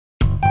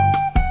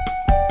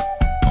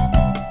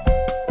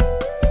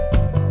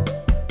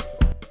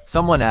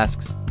Someone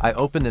asks, I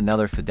opened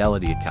another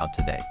Fidelity account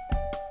today.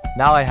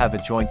 Now I have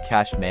a joint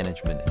cash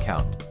management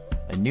account,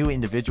 a new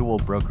individual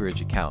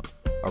brokerage account,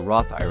 a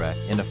Roth IRA,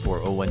 and a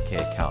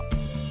 401k account.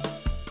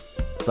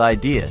 The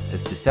idea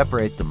is to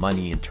separate the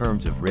money in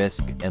terms of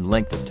risk and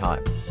length of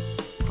time.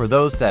 For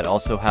those that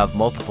also have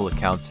multiple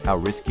accounts, how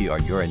risky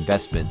are your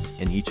investments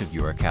in each of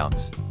your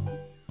accounts?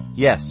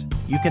 Yes,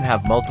 you can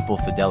have multiple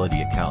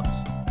Fidelity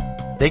accounts.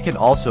 They can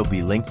also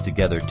be linked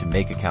together to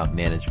make account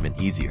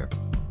management easier.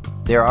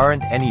 There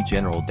aren't any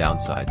general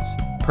downsides.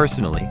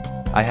 Personally,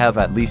 I have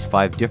at least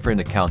 5 different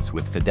accounts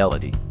with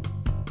Fidelity.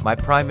 My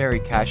primary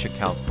cash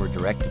account for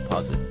direct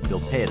deposit, bill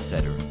pay,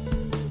 etc.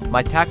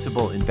 My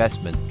taxable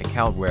investment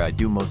account where I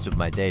do most of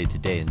my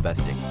day-to-day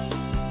investing.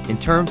 In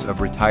terms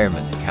of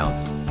retirement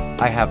accounts,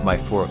 I have my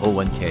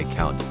 401k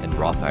account and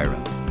Roth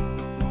IRA.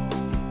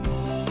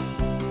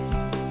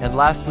 And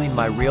lastly,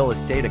 my real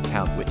estate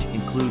account, which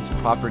includes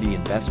property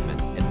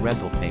investment and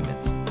rental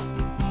payments.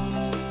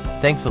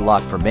 Thanks a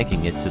lot for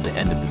making it to the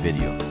end of the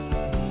video.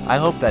 I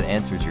hope that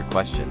answers your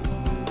question.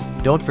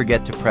 Don't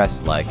forget to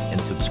press like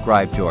and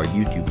subscribe to our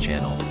YouTube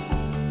channel.